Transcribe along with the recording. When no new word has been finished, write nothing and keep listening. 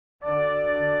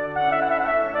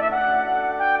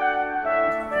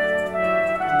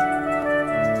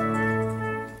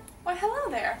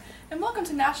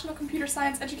Welcome to National Computer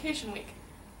Science Education Week.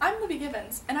 I'm Libby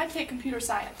Gibbons, and I take computer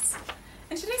science.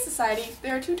 In today's society,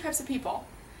 there are two types of people: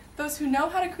 those who know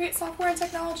how to create software and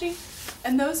technology,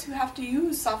 and those who have to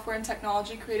use software and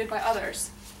technology created by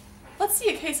others. Let's see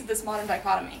a case of this modern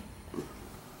dichotomy.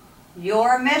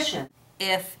 Your mission,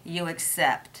 if you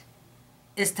accept,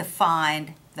 is to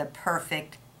find the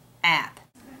perfect app.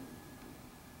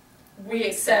 We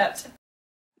accept.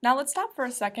 Now let's stop for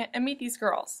a second and meet these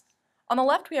girls. On the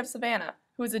left we have Savannah,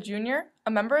 who is a junior,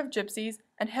 a member of Gypsies,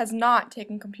 and has not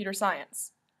taken computer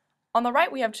science. On the right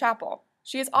we have Chapel.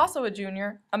 She is also a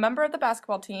junior, a member of the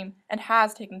basketball team, and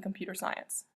has taken computer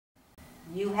science.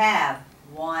 You have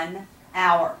 1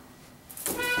 hour.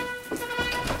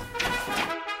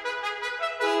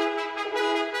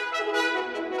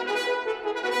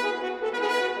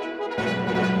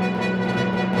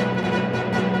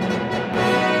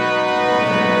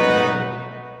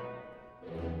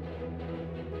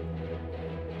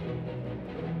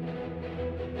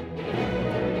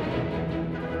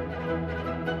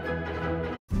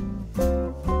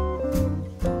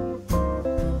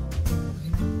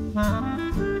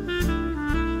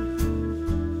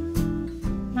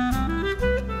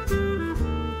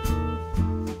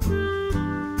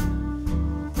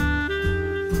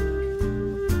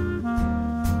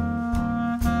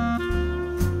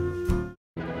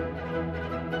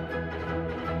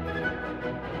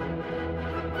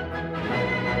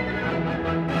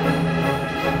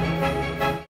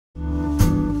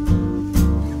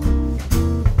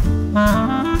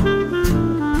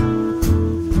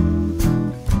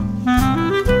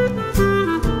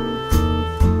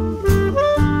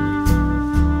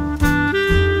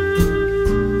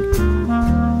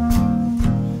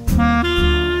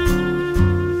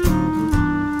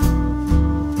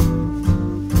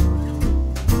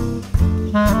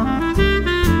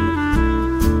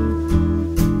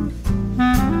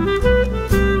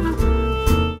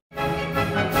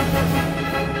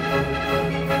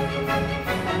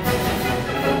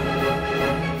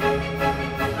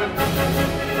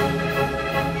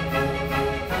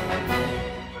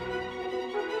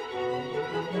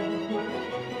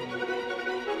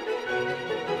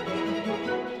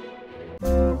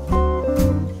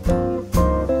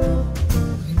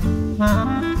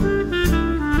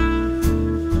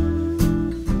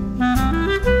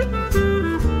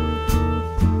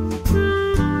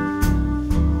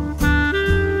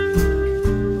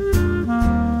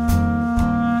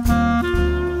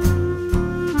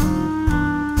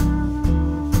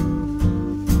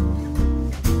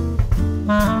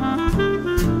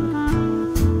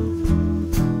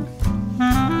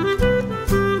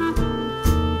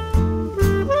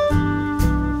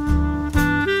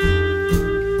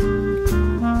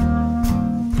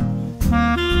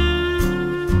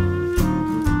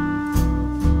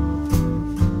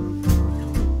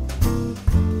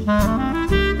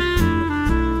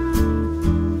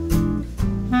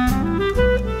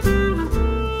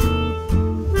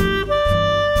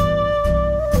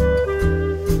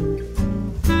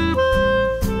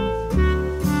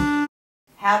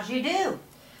 How'd you do?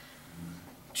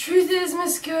 Truth is,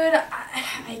 Miss Good,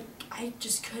 I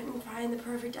just couldn't find the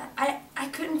perfect app. I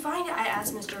couldn't find it. I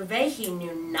asked Mr. Vey, he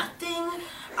knew nothing.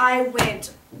 I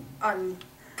went on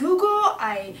Google,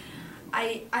 I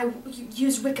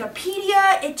used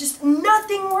Wikipedia, it just,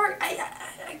 nothing worked.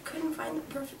 I couldn't find the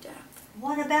perfect app.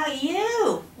 What about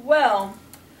you? Well,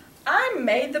 I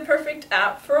made the perfect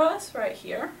app for us right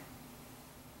here.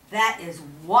 That is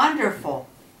wonderful.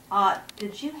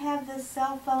 Did you have this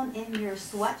cell phone in your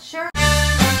sweatshirt?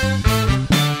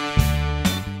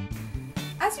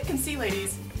 As you can see,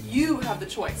 ladies, you have the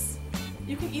choice.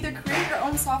 You can either create your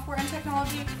own software and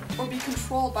technology or be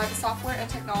controlled by the software and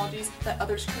technologies that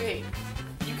others create.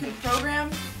 You can program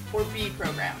or be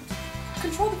programmed.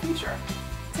 Control the future.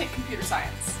 Take computer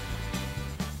science.